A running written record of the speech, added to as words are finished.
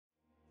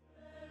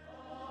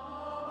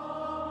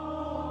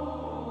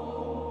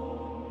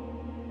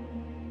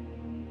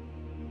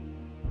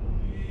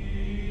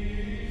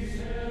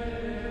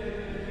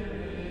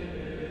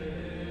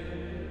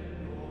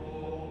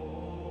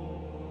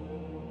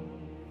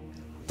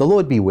The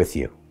Lord be with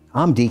you.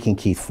 I'm Deacon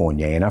Keith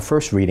Fournier, and our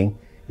first reading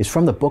is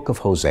from the book of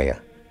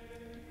Hosea.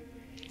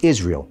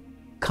 Israel,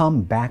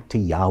 come back to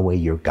Yahweh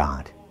your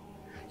God.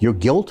 Your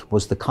guilt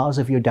was the cause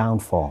of your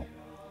downfall.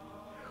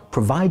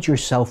 Provide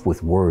yourself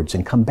with words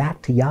and come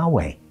back to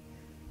Yahweh.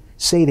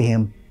 Say to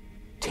him,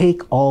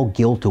 take all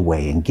guilt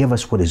away and give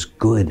us what is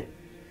good.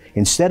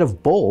 Instead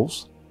of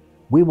bulls,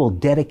 we will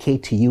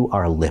dedicate to you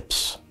our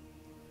lips.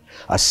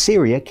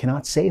 Assyria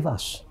cannot save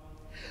us.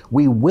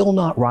 We will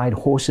not ride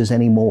horses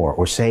anymore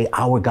or say,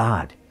 our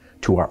God,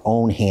 to our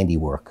own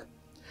handiwork.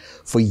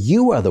 For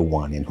you are the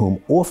one in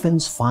whom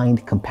orphans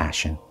find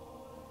compassion.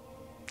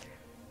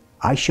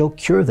 I shall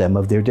cure them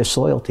of their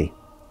disloyalty.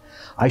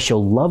 I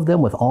shall love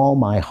them with all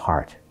my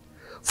heart,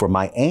 for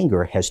my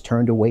anger has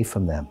turned away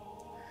from them.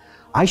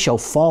 I shall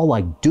fall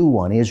like dew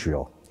on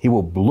Israel. He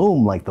will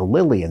bloom like the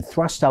lily and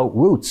thrust out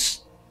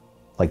roots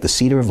like the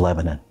cedar of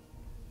Lebanon.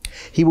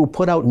 He will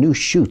put out new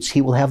shoots.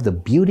 He will have the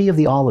beauty of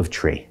the olive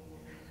tree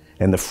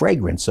and the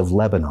fragrance of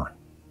Lebanon.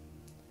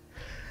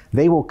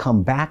 They will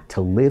come back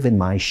to live in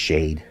my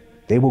shade.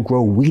 They will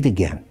grow wheat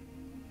again.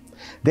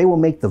 They will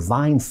make the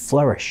vine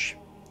flourish.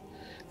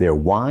 Their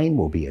wine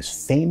will be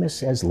as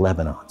famous as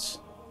Lebanon's.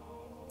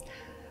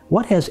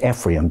 What has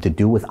Ephraim to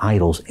do with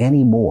idols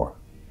anymore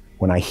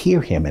when I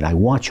hear him and I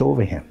watch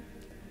over him?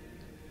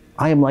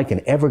 I am like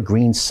an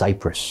evergreen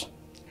cypress.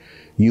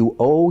 You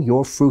owe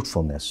your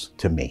fruitfulness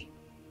to me.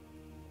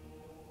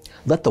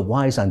 Let the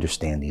wise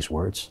understand these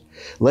words.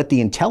 Let the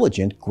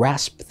intelligent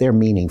grasp their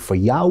meaning, for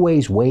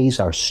Yahweh's ways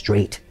are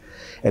straight,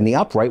 and the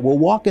upright will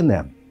walk in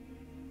them.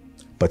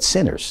 But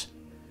sinners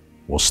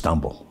will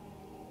stumble.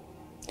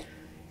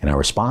 And our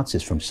response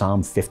is from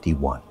Psalm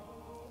 51.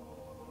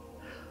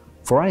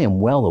 For I am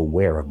well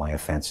aware of my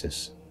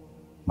offenses.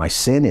 My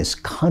sin is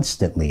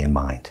constantly in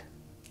mind.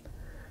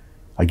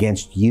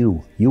 Against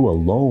you, you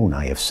alone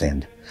I have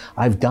sinned.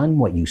 I've done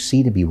what you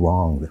see to be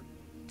wrong,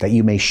 that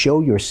you may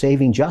show your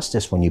saving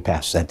justice when you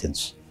pass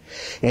sentence,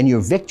 and your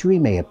victory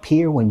may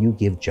appear when you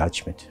give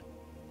judgment.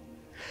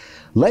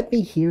 Let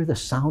me hear the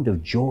sound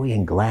of joy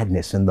and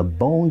gladness, and the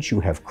bones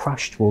you have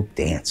crushed will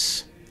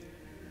dance.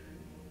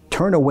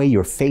 Turn away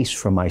your face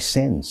from my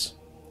sins,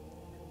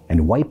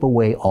 and wipe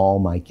away all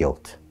my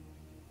guilt.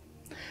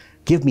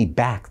 Give me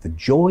back the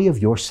joy of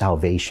your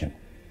salvation.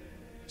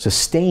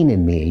 Sustain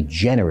in me a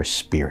generous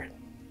spirit.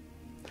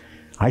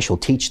 I shall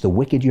teach the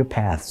wicked your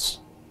paths,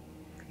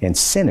 and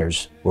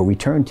sinners will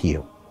return to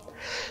you.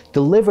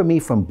 Deliver me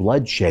from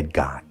bloodshed,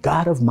 God,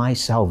 God of my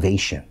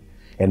salvation,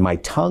 and my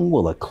tongue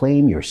will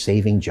acclaim your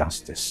saving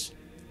justice.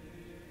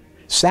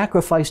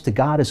 Sacrifice to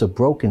God is a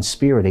broken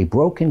spirit, a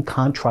broken,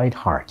 contrite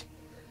heart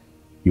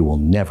you will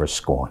never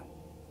scorn.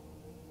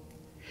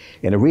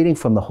 In a reading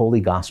from the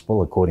Holy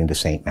Gospel according to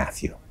St.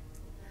 Matthew,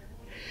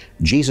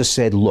 Jesus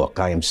said, look,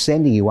 I am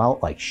sending you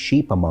out like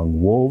sheep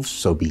among wolves,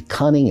 so be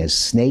cunning as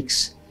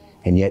snakes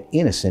and yet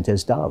innocent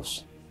as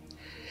doves.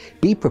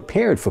 Be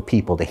prepared for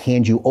people to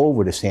hand you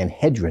over to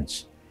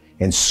Sanhedrins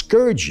and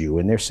scourge you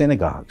in their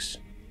synagogues.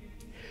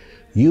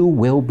 You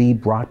will be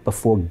brought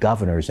before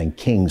governors and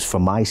kings for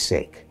my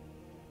sake,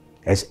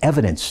 as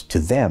evidence to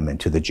them and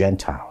to the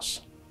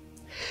Gentiles.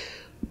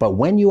 But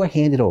when you are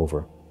handed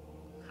over,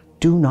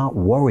 do not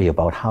worry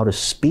about how to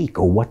speak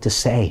or what to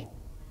say.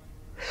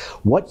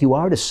 What you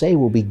are to say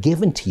will be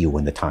given to you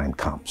when the time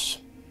comes,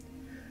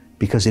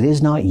 because it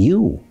is not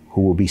you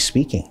who will be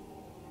speaking.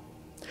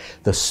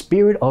 The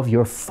Spirit of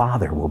your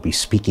Father will be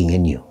speaking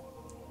in you.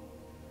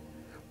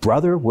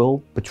 Brother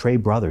will betray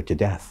brother to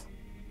death,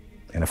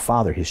 and a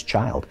father his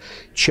child.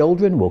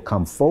 Children will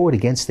come forward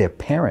against their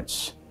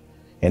parents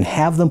and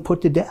have them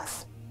put to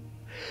death.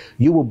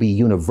 You will be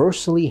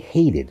universally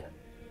hated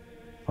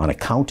on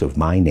account of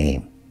my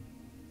name.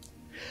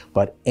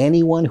 But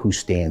anyone who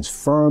stands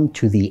firm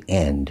to the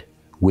end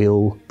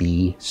will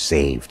be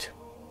saved.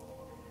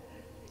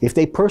 If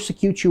they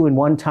persecute you in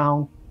one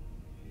town,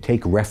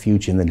 take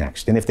refuge in the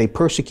next. And if they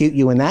persecute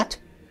you in that,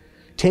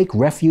 take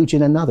refuge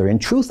in another. In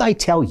truth, I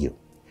tell you,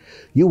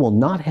 you will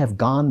not have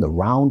gone the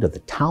round of the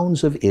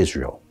towns of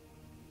Israel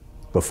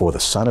before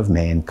the Son of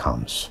Man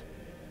comes.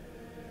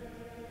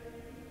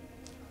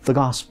 The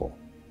Gospel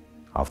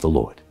of the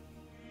Lord.